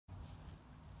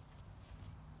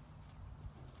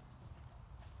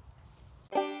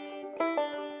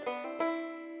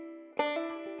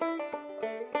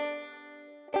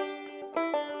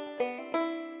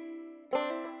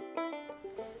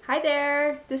Hi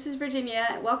there, this is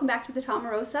Virginia. Welcome back to the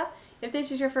Tomarosa. If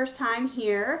this is your first time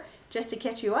here, just to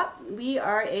catch you up, we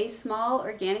are a small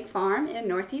organic farm in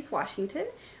Northeast Washington.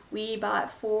 We bought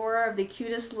 4 of the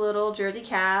cutest little Jersey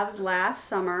calves last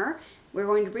summer. We're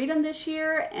going to breed them this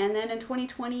year, and then in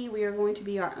 2020 we are going to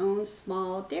be our own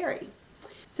small dairy.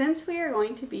 Since we are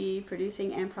going to be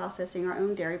producing and processing our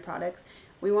own dairy products,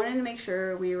 we wanted to make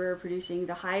sure we were producing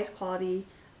the highest quality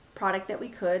product that we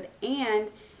could and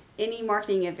any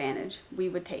marketing advantage we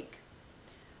would take.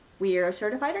 We are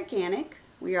certified organic.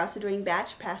 We are also doing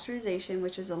batch pasteurization,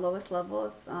 which is the lowest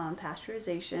level of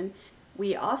pasteurization.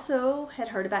 We also had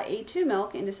heard about A2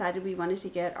 milk and decided we wanted to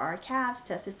get our calves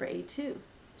tested for A2.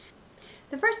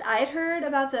 The first I had heard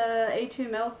about the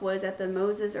A2 milk was at the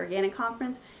Moses Organic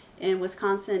Conference in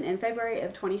Wisconsin in February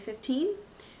of 2015.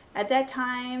 At that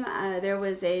time, there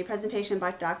was a presentation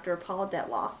by Dr. Paul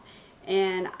Detloff,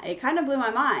 and it kind of blew my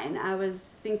mind. I was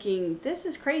thinking, this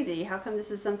is crazy. How come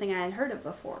this is something I had heard of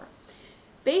before?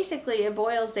 Basically, it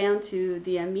boils down to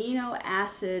the amino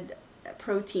acid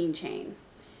protein chain.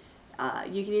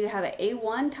 You can either have an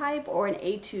A1 type or an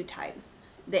A2 type.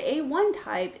 The A1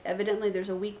 type, evidently there's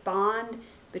a weak bond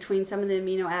between some of the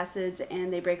amino acids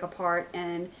and they break apart,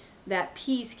 and that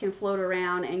piece can float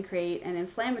around and create an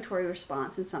inflammatory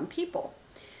response in some people.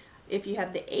 If you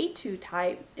have the A2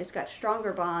 type, it's got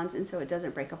stronger bonds and so it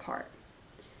doesn't break apart.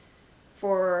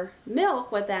 For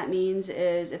milk, what that means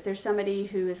is if there's somebody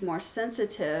who is more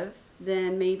sensitive,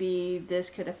 then maybe this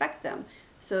could affect them.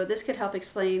 So this could help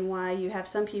explain why you have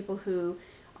some people who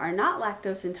are not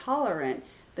lactose intolerant,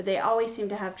 but they always seem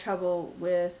to have trouble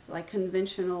with like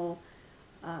conventional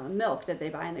milk that they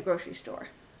buy in the grocery store.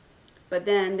 But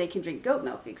then they can drink goat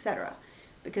milk, etc.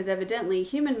 Because evidently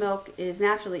human milk is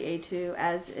naturally A2,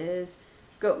 as is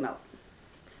goat milk.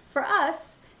 For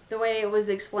us, the way it was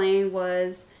explained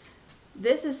was,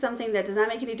 this is something that does not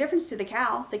make any difference to the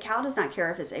cow. The cow does not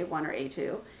care if it's A1 or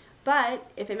A2. But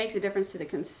if it makes a difference to the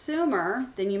consumer,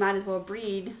 then you might as well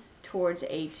breed towards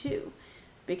A2,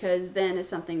 because then it's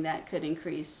something that could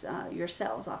increase your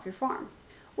sales off your farm.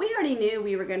 We already knew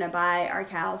we were going to buy our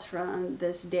cows from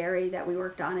this dairy that we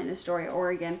worked on in Astoria,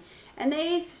 Oregon, and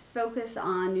they focus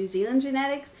on New Zealand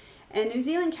genetics, and New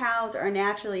Zealand cows are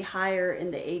naturally higher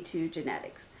in the A2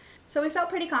 genetics. So we felt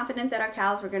pretty confident that our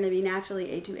cows were going to be naturally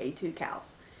A2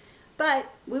 cows.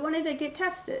 But we wanted to get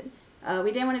tested.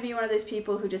 We didn't want to be one of those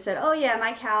people who just said, oh yeah,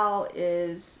 my cow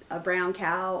is a brown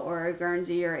cow or a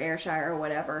Guernsey or Ayrshire or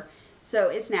whatever, so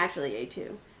it's naturally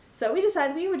A2. So we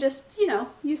decided we would just,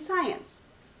 use science.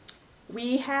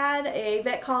 We had a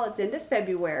vet call at the end of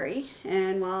February,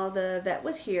 and while the vet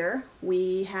was here,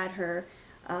 we had her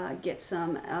get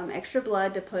some extra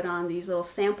blood to put on these little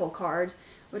sample cards,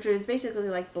 which was basically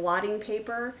like blotting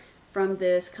paper from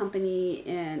this company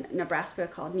in Nebraska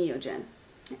called Neogen.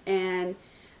 And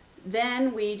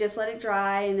then we just let it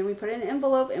dry, and then we put it in an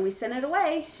envelope and we sent it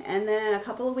away, and then a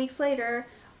couple of weeks later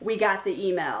we got the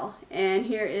email, and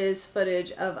here is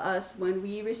footage of us when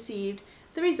we received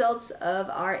the results of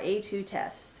our A2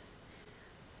 test.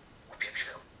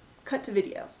 Cut to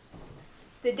video.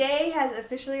 The day has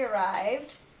officially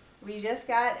arrived. We just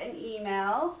got an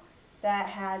email that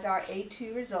has our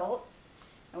A2 results,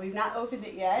 and we've not opened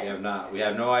it yet. We have not. We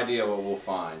have no idea what we'll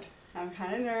find. I'm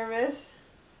kind of nervous,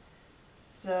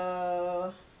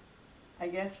 so I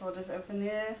guess we'll just open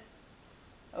it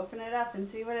up and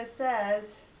see what it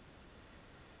says.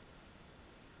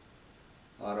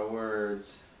 A lot of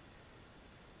words.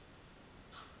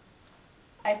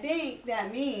 I think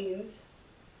that means...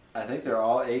 I think they're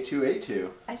all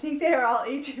A2A2. I think they're all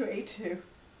A2A2.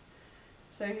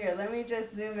 So here, let me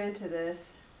just zoom into this.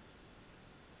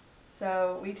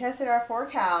 So we tested our 4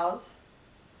 cows,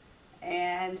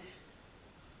 and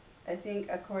I think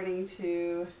according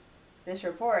to this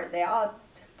report, they all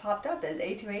popped up as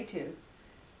A2A2,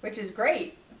 which is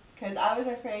great, because I was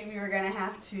afraid we were going to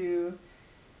have to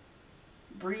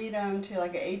breed them to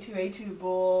like an A2A2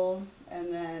 bull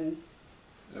and then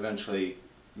eventually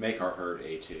make our herd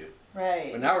A2. Right.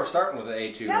 But now we're starting with an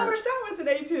A2 Now herd. we're starting with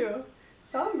an A2.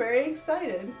 So I'm very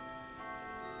excited.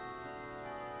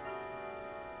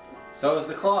 So is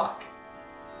the clock.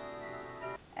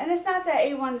 And it's not that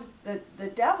A1's the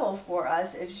devil for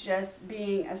us, it's just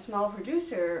being a small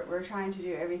producer, we're trying to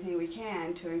do everything we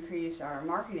can to increase our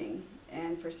marketing.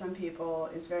 And for some people,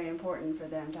 it's very important for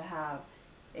them to have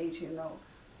A2 milk.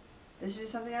 This is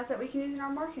just something else that we can use in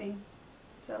our marketing.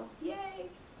 So, yay!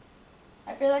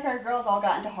 I feel like our girls all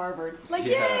got into Harvard. Like,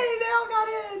 yeah. Yay, they all got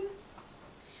in!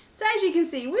 So as you can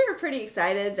see, we were pretty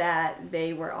excited that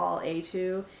they were all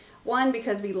A2. One,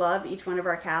 because we love each one of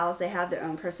our cows. They have their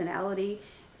own personality.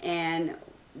 And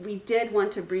we did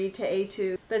want to breed to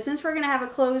A2, but since we're going to have a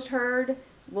closed herd,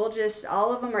 we'll just,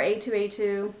 all of them are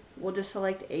A2A2. We'll just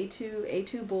select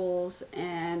A2A2 bulls,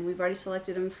 and we've already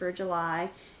selected them for July.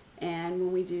 And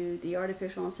when we do the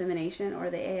artificial insemination or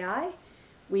the AI,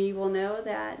 we will know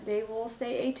that they will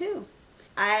stay A2.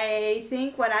 I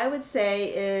think what I would say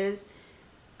is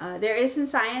there is some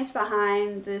science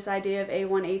behind this idea of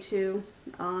A1,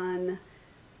 A2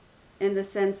 in the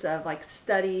sense of like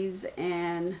studies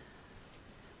and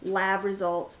lab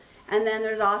results. And then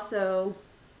there's also,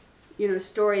 you know,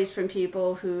 stories from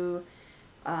people who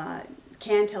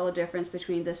can tell a difference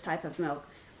between this type of milk.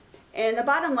 And the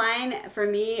bottom line for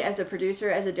me as a producer,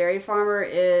 as a dairy farmer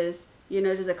is, you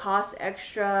know, does it cost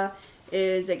extra?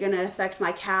 Is it going to affect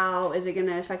my cow? Is it going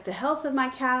to affect the health of my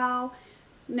cow?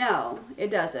 No, it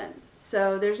doesn't.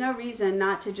 So there's no reason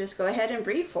not to just go ahead and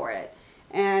breed for it.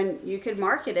 And you could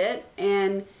market it,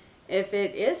 and if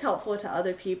it is helpful to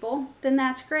other people, then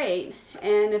that's great.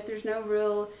 And if there's no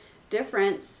real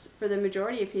difference for the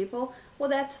majority of people, well,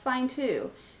 that's fine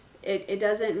too. It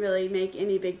doesn't really make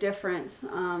any big difference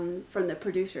from the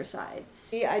producer side.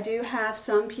 I do have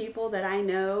some people that I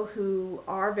know who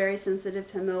are very sensitive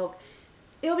to milk.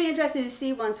 It'll be interesting to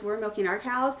see once we're milking our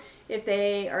cows if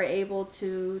they are able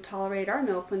to tolerate our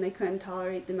milk when they couldn't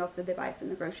tolerate the milk that they buy from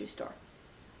the grocery store.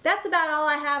 That's about all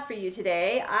I have for you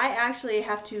today. I actually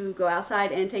have to go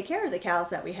outside and take care of the cows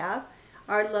that we have,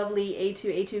 our lovely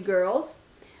A2A2 girls.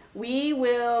 We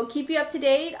will keep you up to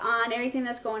date on everything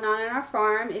that's going on our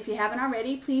farm. If you haven't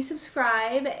already, please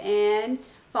subscribe and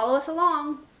follow us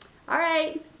along. All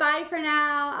right, bye for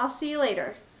now. I'll see you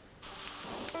later.